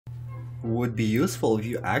Would be useful if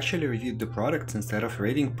you actually reviewed the products instead of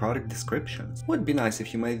reading product descriptions. Would be nice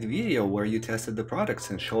if you made a video where you tested the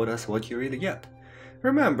products and showed us what you really get.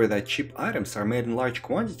 Remember that cheap items are made in large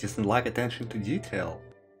quantities and lack attention to detail.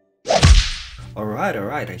 Alright,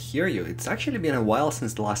 I hear you. It's actually been a while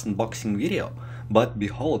since the last unboxing video. But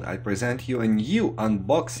behold, I present you a new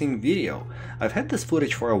unboxing video. I've had this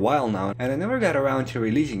footage for a while now and I never got around to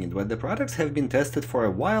releasing it, but the products have been tested for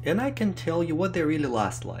a while and I can tell you what they really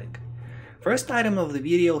last like. First item of the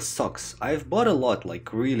video, socks. I've bought a lot,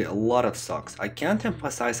 like really a lot of socks. I can't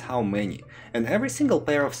emphasize how many. And every single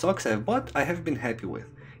pair of socks I've bought I have been happy with.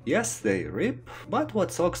 Yes, they rip, but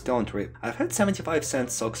what socks don't rip? I've had 75-cent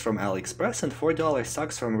socks from AliExpress and $4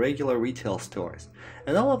 socks from regular retail stores,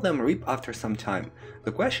 and all of them rip after some time.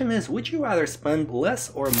 The question is, would you rather spend less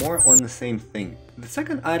or more on the same thing? The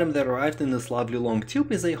second item that arrived in this lovely long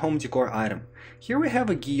tube is a home decor item. Here we have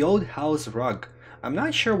a Geode house rug. I'm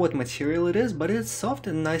not sure what material it is, but it's soft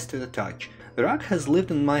and nice to the touch. The rug has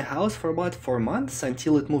lived in my house for about 4 months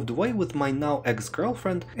until it moved away with my now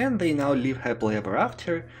ex-girlfriend, and they now live happily ever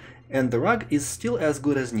after, and the rug is still as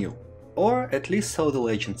good as new. Or at least so the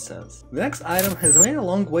legend says. The next item has made a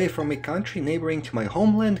long way from a country neighboring to my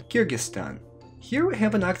homeland, Kyrgyzstan. Here we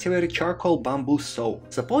have an activated charcoal bamboo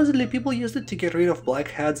soap. Supposedly people used it to get rid of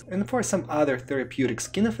blackheads and for some other therapeutic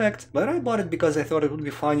skin effects, but I bought it because I thought it would be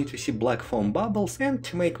funny to see black foam bubbles and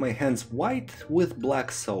to make my hands white with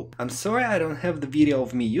black soap. I'm sorry I don't have the video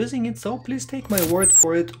of me using it, so please take my word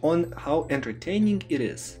for it on how entertaining it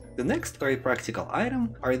is. The next very practical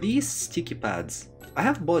item are these sticky pads. I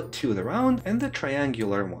have bought two, the round and the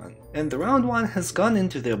triangular one. And the round one has gone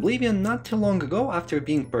into the oblivion not too long ago after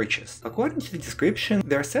being purchased. According to the description,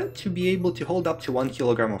 they're said to be able to hold up to 1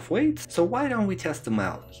 kilogram of weight, so why don't we test them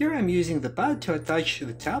out? Here I'm using the pad to attach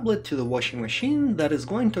the tablet to the washing machine that is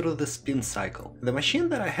going through the spin cycle. The machine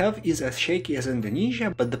that I have is as shaky as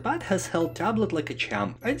Indonesia, but the pad has held tablet like a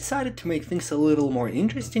champ. I decided to make things a little more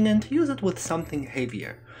interesting and to use it with something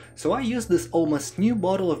heavier. So I used this almost new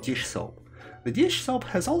bottle of dish soap. The dish soap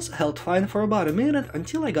has also held fine for about a minute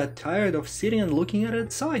until I got tired of sitting and looking at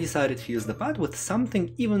it, so I decided to use the pad with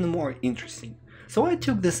something even more interesting. So I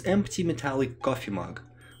took this empty metallic coffee mug.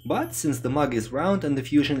 But since the mug is round and the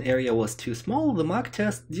fusion area was too small, the mug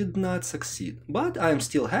test did not succeed. But I am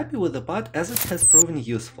still happy with the pad as it has proven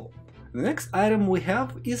useful. The next item we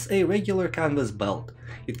have is a regular canvas belt.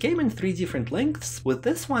 It came in 3 different lengths, with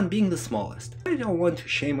this one being the smallest. I don't want to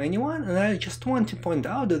shame anyone, and I just want to point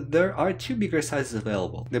out that there are 2 bigger sizes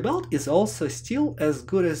available. The belt is also still as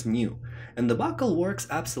good as new, and the buckle works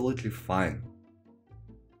absolutely fine.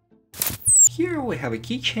 Here we have a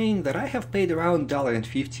keychain that I have paid around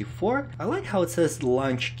 $1.50 for. I like how it says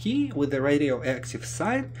launch key with the radioactive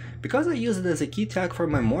sign, because I use it as a key tag for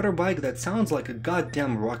my motorbike that sounds like a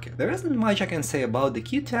goddamn rocket. There isn't much I can say about the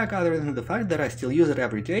key tag other than the fact that I still use it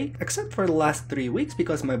every day, except for the last 3 weeks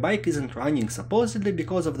because my bike isn't running, supposedly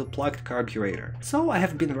because of the plugged carburetor. So I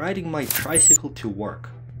have been riding my tricycle to work.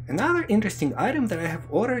 Another interesting item that I have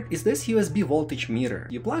ordered is this USB voltage meter.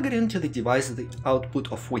 You plug it into the device the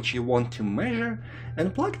output of which you want to measure,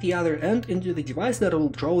 and plug the other end into the device that will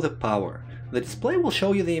draw the power. The display will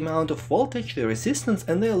show you the amount of voltage, the resistance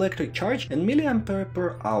and the electric charge in milliampere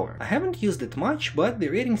per hour. I haven't used it much, but the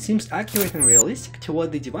reading seems accurate and realistic to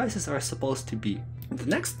what the devices are supposed to be. The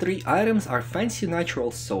next 3 items are fancy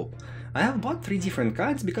natural soap. I have bought 3 different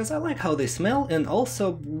kinds because I like how they smell and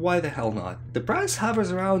also why the hell not. The price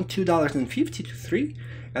hovers around $2.50 to $3,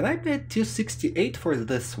 and I paid $2.68 for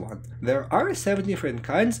this one. There are 7 different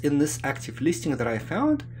kinds in this active listing that I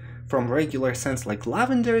found, from regular scents like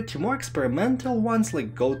lavender to more experimental ones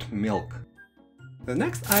like goat milk. The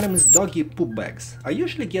next item is Doggy poop bags. I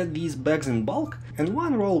usually get these bags in bulk, and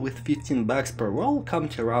one roll with 15 bags per roll come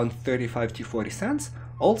to around 35 to 40 cents,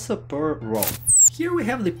 also per roll. Here we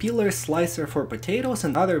have the peeler slicer for potatoes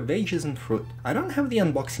and other veggies and fruit. I don't have the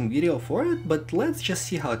unboxing video for it, but let's just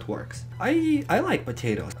see how it works. I like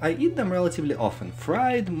potatoes. I eat them relatively often,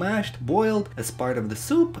 fried, mashed, boiled, as part of the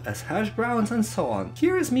soup, as hash browns and so on.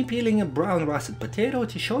 Here is me peeling a brown russet potato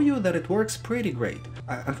to show you that it works pretty great.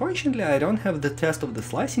 Unfortunately I don't have the test of the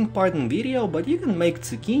slicing part in video, but you can make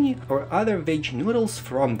zucchini or other veg noodles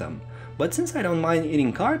from them. But since I don't mind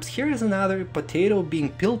eating carbs, here is another potato being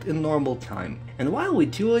peeled in normal time. And while we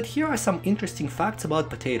do it, here are some interesting facts about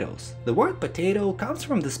potatoes. The word potato comes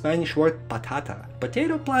from the Spanish word patata.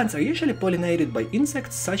 Potato plants are usually pollinated by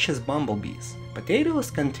insects such as bumblebees.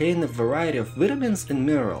 Potatoes contain a variety of vitamins and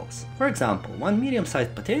minerals. For example, one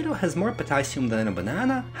medium-sized potato has more potassium than a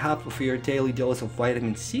banana, half of your daily dose of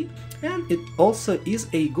vitamin C, and it also is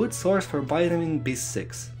a good source for vitamin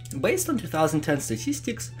B6. Based on 2010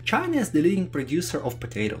 statistics, China is the leading producer of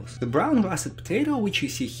potatoes. The brown russet potato, which you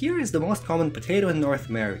see here, is the most common potato in North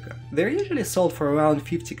America. They're usually sold for around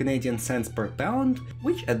 50 Canadian cents per pound,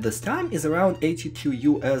 which at this time is around 82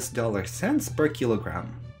 US cents per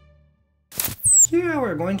kilogram. Here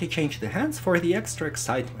we're going to change the hands for the extra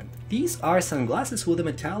excitement. These are sunglasses with a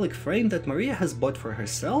metallic frame that Maria has bought for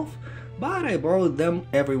herself, but I borrowed them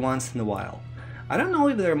every once in a while. I don't know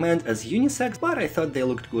if they're meant as unisex, but I thought they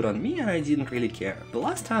looked good on me and I didn't really care. The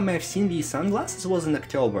last time I've seen these sunglasses was in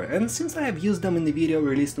October, and since I have used them in the video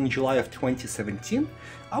released in July of 2017,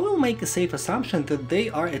 I will make a safe assumption that they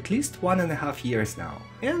are at least 1.5 years now.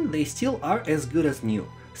 And they still are as good as new.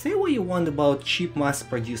 Say what you want about cheap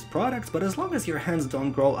mass-produced products, but as long as your hands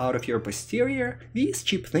don't grow out of your posterior, these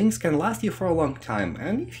cheap things can last you for a long time,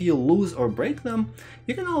 and if you lose or break them,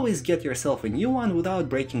 you can always get yourself a new one without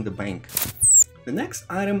breaking the bank. The next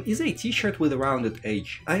item is a t-shirt with a rounded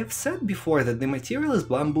edge. I have said before that the material is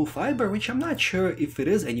bamboo fiber, which I'm not sure if it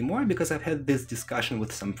is anymore because I've had this discussion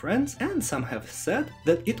with some friends and some have said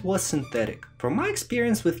that it was synthetic. From my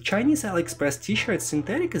experience with Chinese AliExpress t-shirts,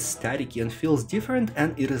 synthetic is staticky and feels different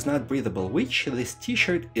and it is not breathable, which this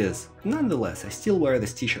t-shirt is. Nonetheless, I still wear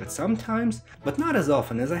this t-shirt sometimes, but not as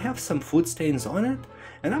often as I have some food stains on it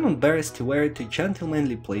and I'm embarrassed to wear it to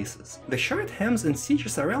gentlemanly places. The shirt hems and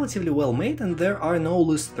stitches are relatively well made and there are no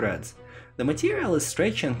loose threads. The material is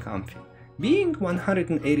stretchy and comfy. Being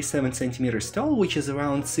 187 cm tall, which is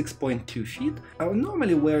around 6.2 feet, I would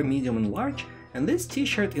normally wear medium and large, and this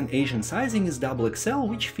t-shirt in Asian sizing is XXL,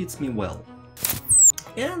 which fits me well.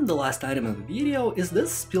 And the last item of the video is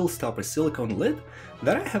this spill stopper silicone lid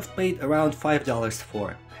that I have paid around $5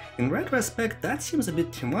 for. In retrospect, that seems a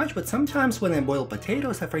bit too much, but sometimes when I boil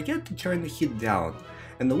potatoes I forget to turn the heat down,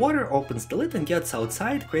 and the water opens the lid and gets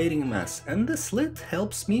outside, creating a mess, and this lid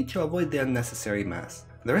helps me to avoid the unnecessary mess.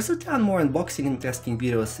 There is a ton more unboxing and testing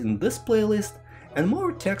videos in this playlist, and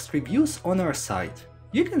more text reviews on our site.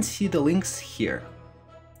 You can see the links here.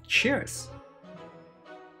 Cheers!